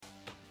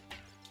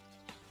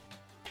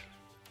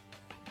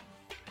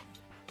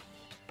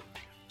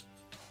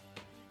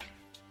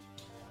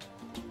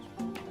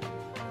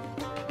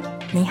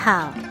你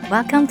好,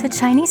 welcome to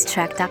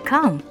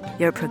ChineseTrack.com,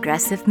 your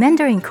progressive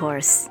Mandarin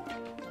course.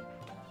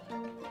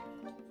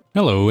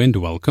 Hello and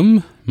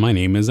welcome. My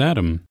name is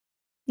Adam.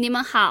 你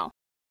们好，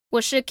我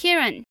是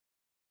Kieran。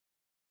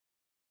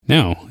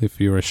 Now,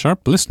 if you're a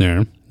sharp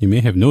listener, you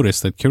may have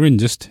noticed that Kieran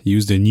just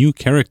used a new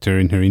character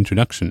in her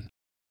introduction.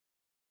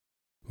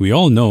 We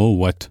all know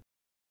what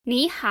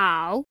你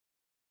好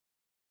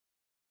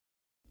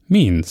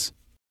means.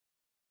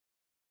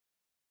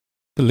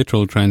 The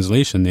literal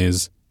translation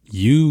is,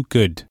 you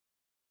good.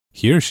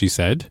 Here she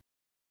said,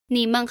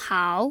 你们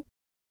好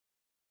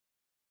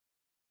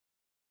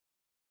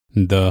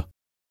the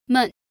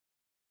们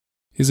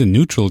is a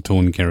neutral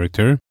tone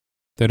character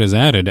that is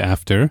added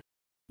after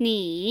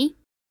你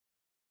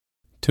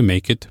to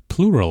make it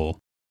plural.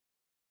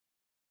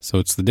 So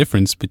it's the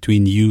difference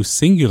between you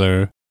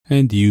singular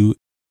and you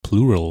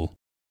plural.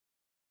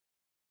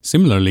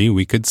 Similarly,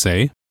 we could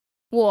say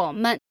我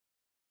们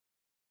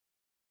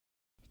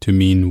to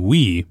mean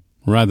we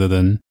rather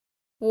than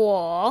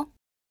我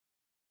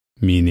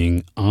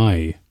meaning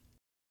I.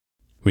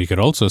 We could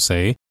also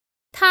say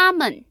他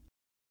们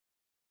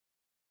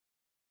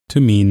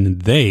to mean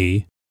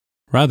they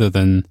rather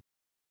than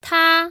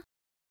他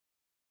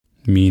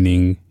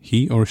meaning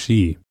he or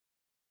she.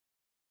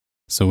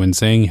 So when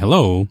saying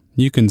hello,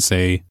 you can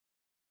say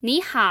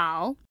你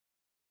好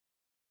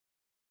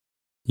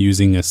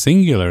using a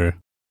singular,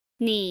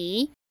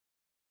 你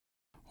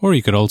or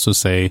you could also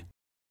say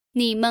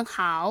你们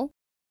好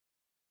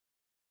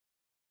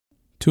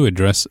to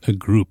address a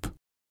group.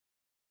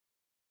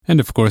 And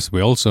of course, we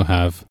also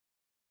have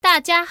大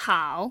家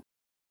好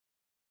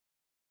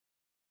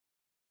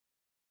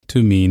to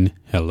mean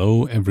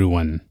hello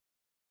everyone.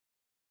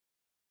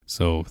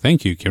 So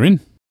thank you, Kieran.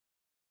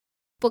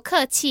 不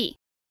客气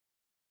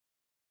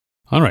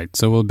Alright,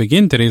 so we'll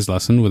begin today's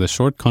lesson with a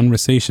short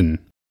conversation.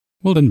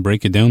 We'll then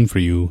break it down for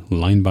you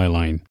line by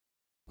line.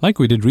 Like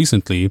we did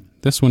recently,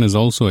 this one is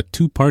also a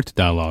two-part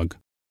dialogue.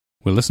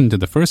 We'll listen to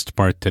the first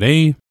part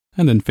today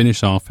and then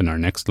finish off in our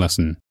next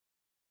lesson.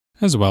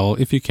 As well,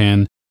 if you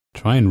can,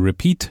 try and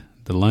repeat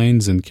the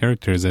lines and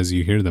characters as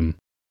you hear them.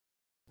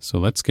 So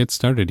let's get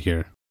started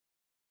here.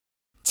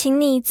 请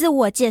你自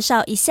我介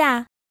绍一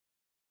下。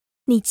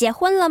你结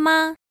婚了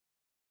吗？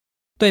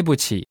对不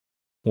起，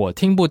我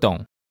听不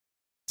懂。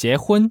结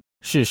婚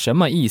是什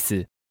么意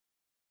思？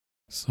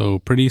 So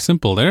pretty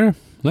simple there.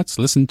 Let's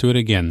listen to it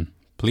again.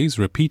 Please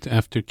repeat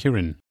after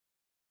Kieran.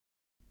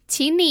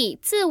 请你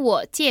自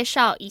我介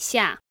绍一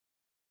下。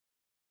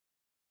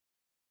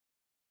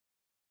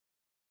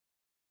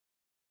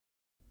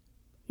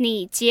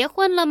你结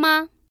婚了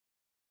吗？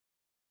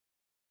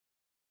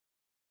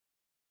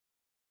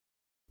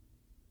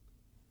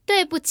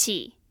对不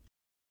起，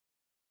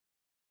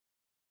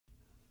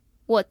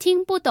我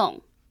听不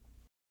懂。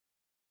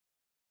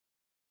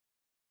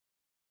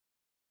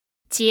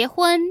结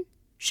婚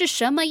是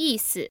什么意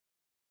思？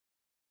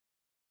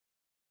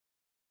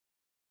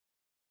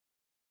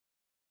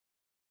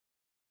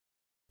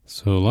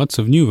 So lots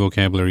of new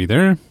vocabulary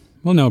there.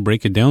 We'll now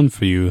break it down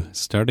for you,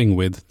 starting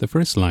with the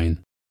first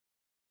line.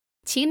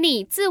 请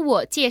你自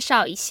我介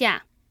绍一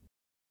下。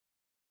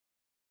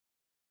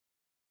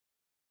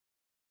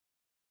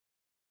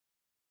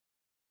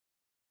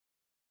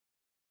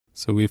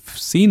So we've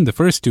seen the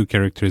first two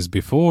characters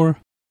before.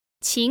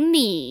 请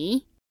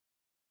你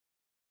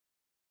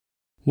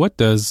What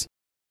does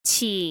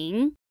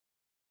请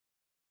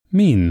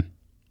mean?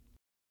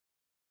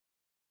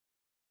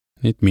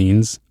 It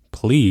means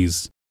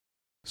please.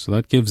 So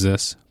that gives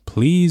us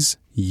please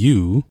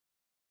you.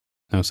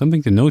 Now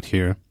something to note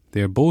here,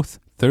 they are both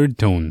third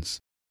tones.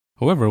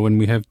 However, when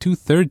we have two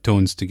third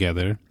tones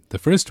together, the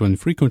first one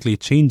frequently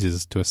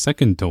changes to a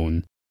second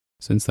tone,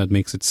 since that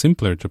makes it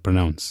simpler to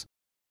pronounce.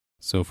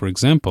 So for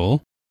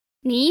example,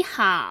 你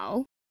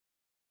好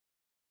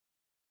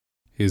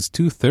is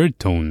two third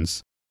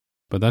tones,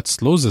 but that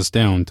slows us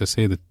down to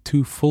say the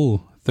two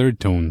full third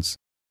tones.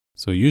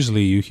 So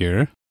usually you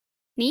hear,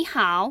 你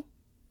好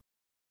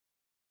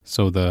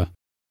so the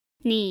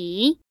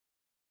你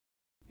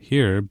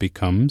here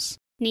becomes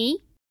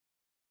你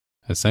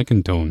a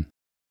second tone.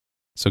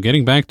 So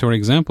getting back to our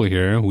example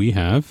here, we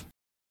have,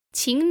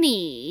 请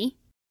你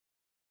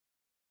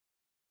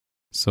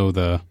so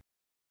the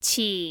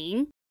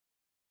请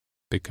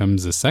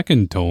becomes a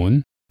second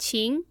tone,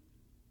 请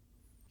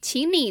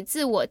你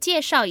自我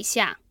介绍一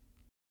下。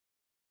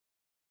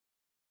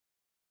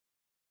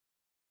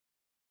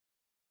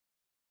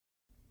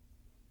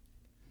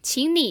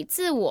请你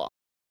自我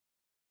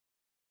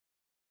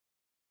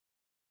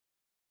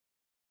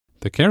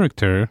the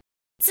character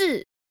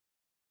自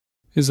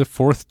is a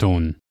fourth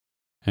tone,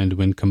 and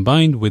when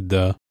combined with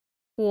the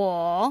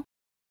我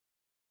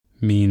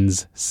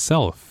means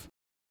self.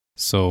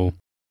 So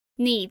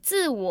你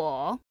自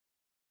我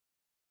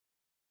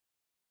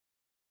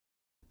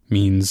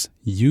means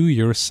you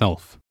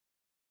yourself.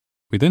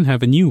 We then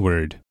have a new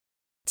word.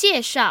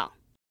 介绍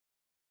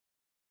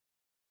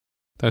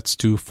That's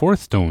two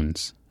fourth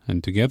tones,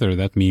 and together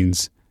that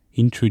means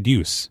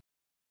introduce.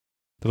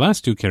 The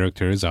last two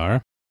characters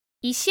are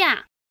一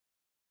下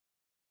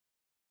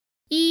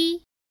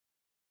一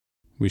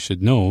we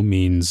should know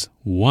means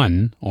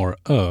one or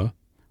a,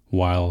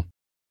 while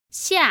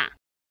下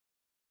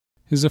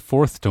is a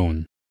fourth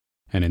tone,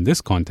 and in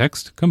this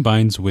context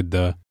combines with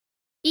the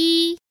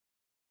一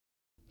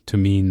to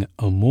mean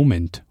a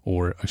moment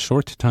or a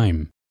short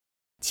time.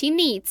 请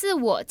你自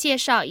我介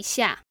绍一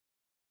下。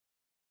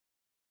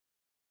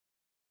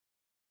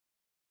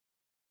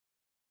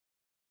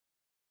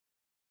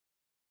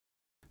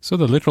So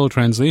the literal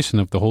translation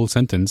of the whole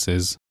sentence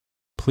is,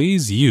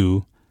 please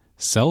you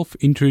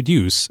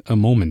self-introduce a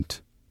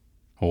moment,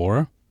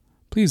 or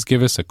please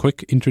give us a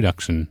quick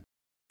introduction.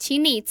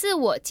 请你自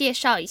我介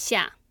绍一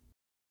下。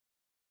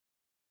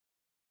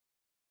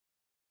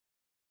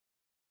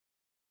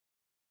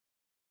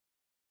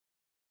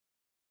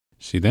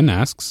She then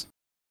asks,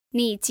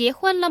 你结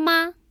婚了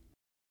吗？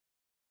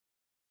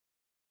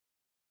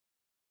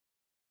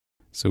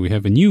 so we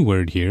have a new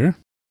word here.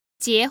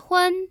 结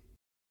婚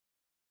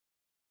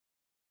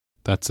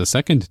That's a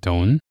second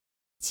tone,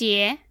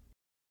 结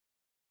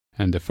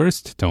and the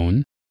first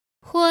tone,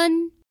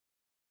 婚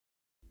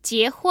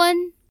结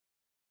婚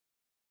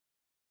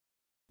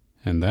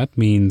and that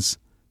means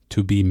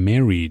to be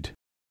married.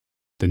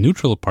 The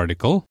neutral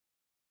particle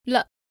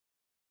了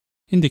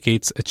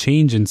indicates a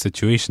change in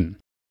situation.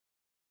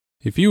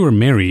 If you were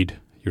married,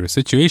 your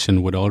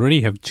situation would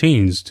already have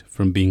changed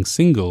from being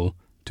single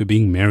to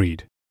being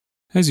married.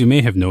 As you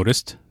may have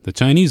noticed, the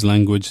Chinese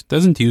language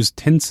doesn't use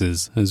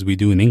tenses as we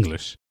do in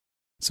English.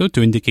 So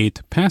to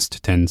indicate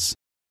past tense,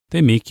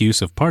 they make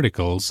use of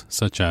particles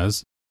such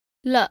as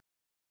了。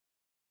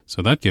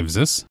 So that gives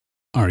us,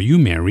 are you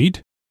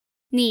married?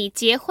 你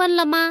结婚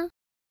了吗？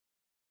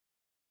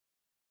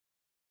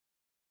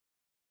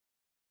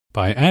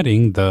 By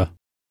adding the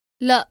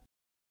了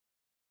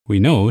we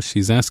know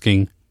she's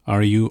asking,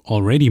 are you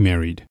already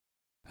married?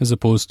 As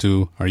opposed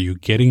to, are you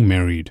getting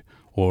married?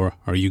 Or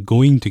are you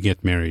going to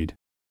get married?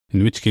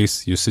 In which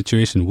case, your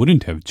situation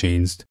wouldn't have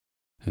changed,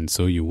 and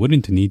so you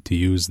wouldn't need to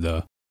use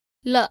the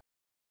了。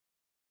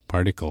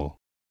 particle.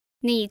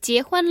 你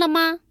结婚了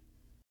吗？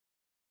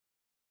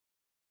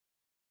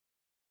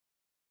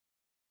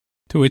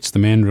 To which the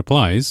man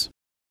replies,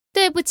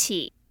 对不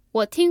起，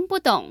我听不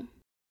懂。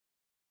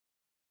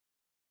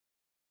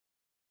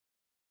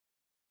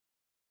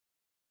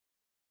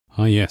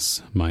 ah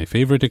yes, my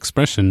favorite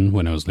expression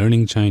when I was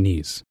learning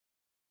Chinese.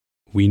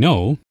 We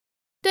know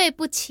对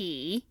不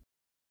起，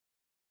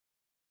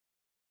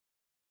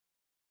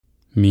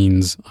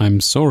 means I'm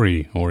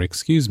sorry or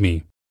excuse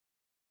me.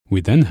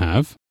 We then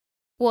have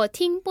我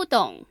听不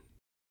懂。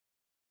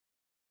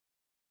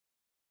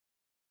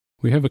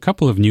 we have a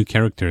couple of new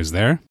characters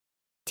there.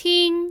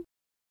 听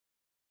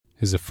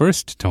Is a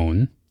first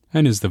tone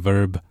and is the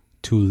verb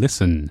to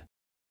listen.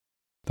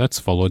 That's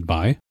followed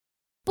by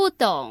不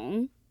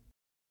懂，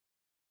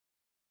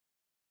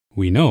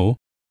 we know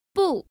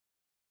不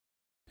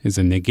is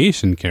a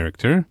negation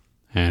character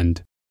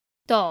and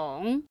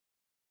懂，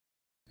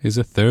 is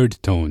a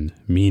third tone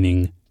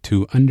meaning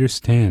to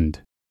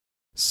understand.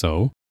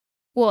 So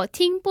我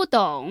听不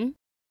懂。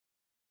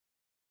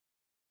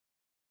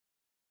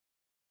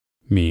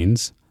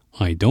 means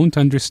I don't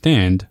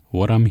understand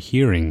what I'm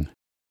hearing.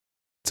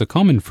 It's a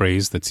common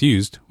phrase that's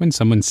used when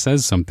someone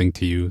says something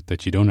to you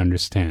that you don't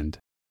understand.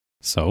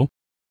 So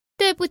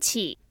对不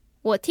起，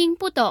我听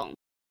不懂。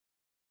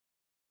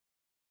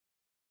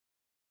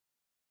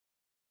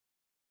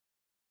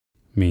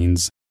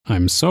 means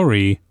I'm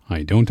sorry,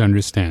 I don't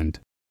understand.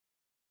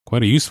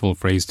 Quite a useful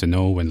phrase to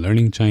know when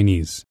learning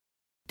Chinese.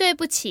 对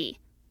不起，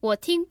我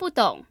听不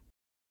懂。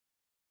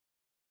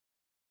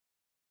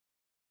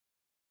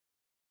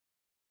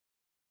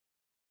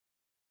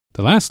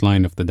 The last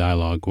line of the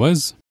dialogue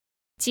was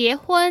结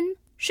婚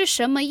是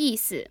什么意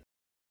思？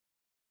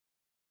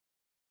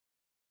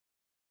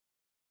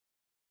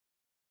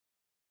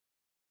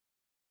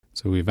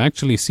 so we've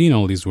actually seen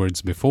all these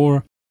words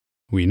before.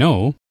 We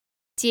know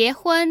结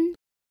婚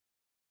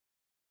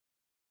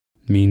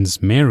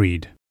means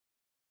married.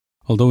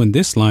 Although in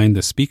this line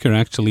the speaker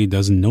actually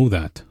doesn't know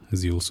that,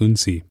 as you'll soon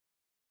see.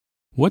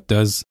 What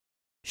does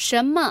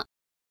什么？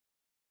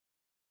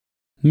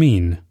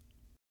 mean?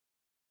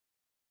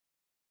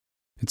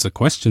 It's a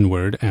question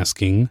word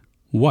asking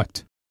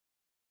what.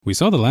 We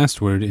saw the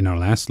last word in our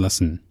last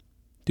lesson.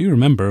 Do you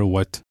remember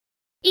what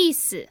意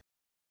思？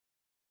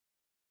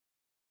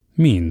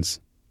 means?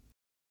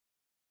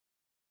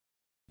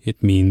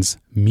 It means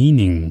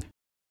meaning.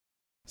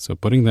 So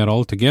putting that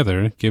all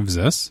together gives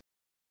us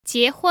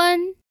结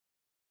婚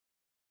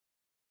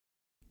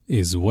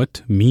is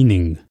what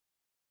meaning.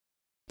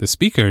 The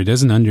speaker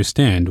doesn't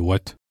understand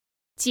what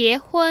结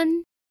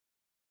婚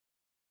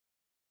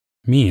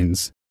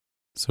means,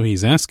 so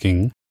he's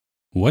asking,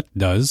 what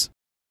does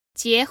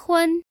结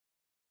婚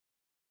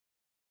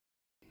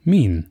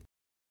mean?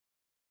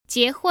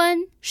 结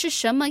婚是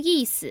什么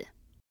意思？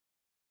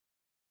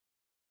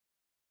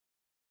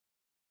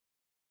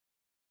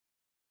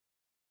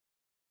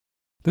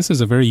 This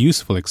is a very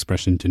useful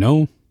expression to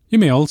know. You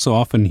may also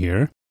often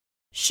hear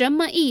什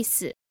么意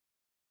思？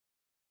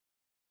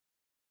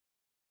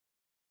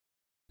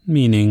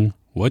 meaning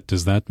What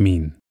does that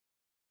mean?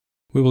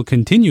 We will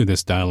continue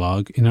this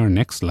dialogue in our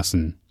next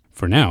lesson.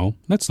 For now,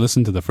 let's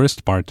listen to the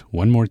first part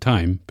one more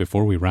time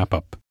before we wrap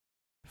up.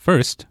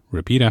 First,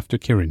 repeat after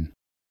Kiran.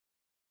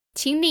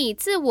 请你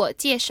自我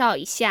介绍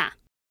一下。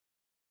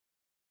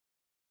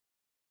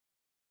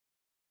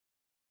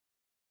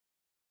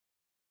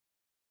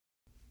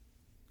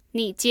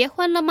你结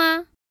婚了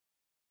吗？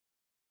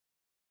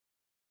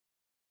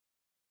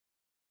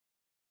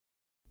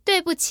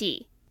对不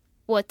起，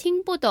我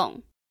听不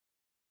懂。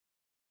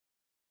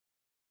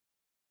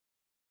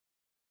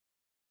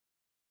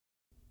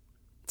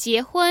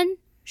结婚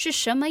是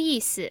什么意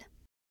思？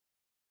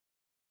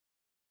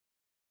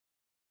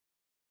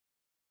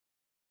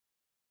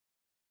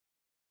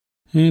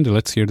 And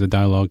let's hear the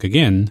dialogue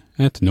again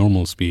at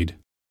normal speed.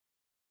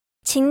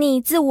 请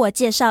你自我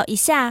介绍一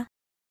下。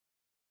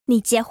你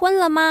结婚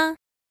了吗？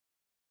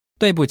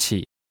对不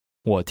起，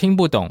我听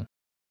不懂。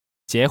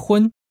结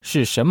婚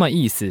是什么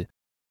意思？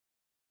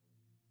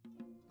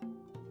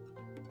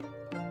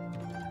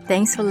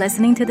 Thanks for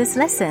listening to this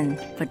lesson.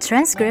 For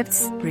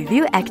transcripts,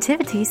 review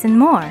activities, and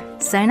more,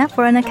 sign up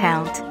for an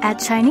account at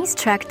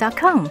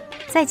ChineseTrack.com.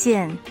 再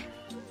见。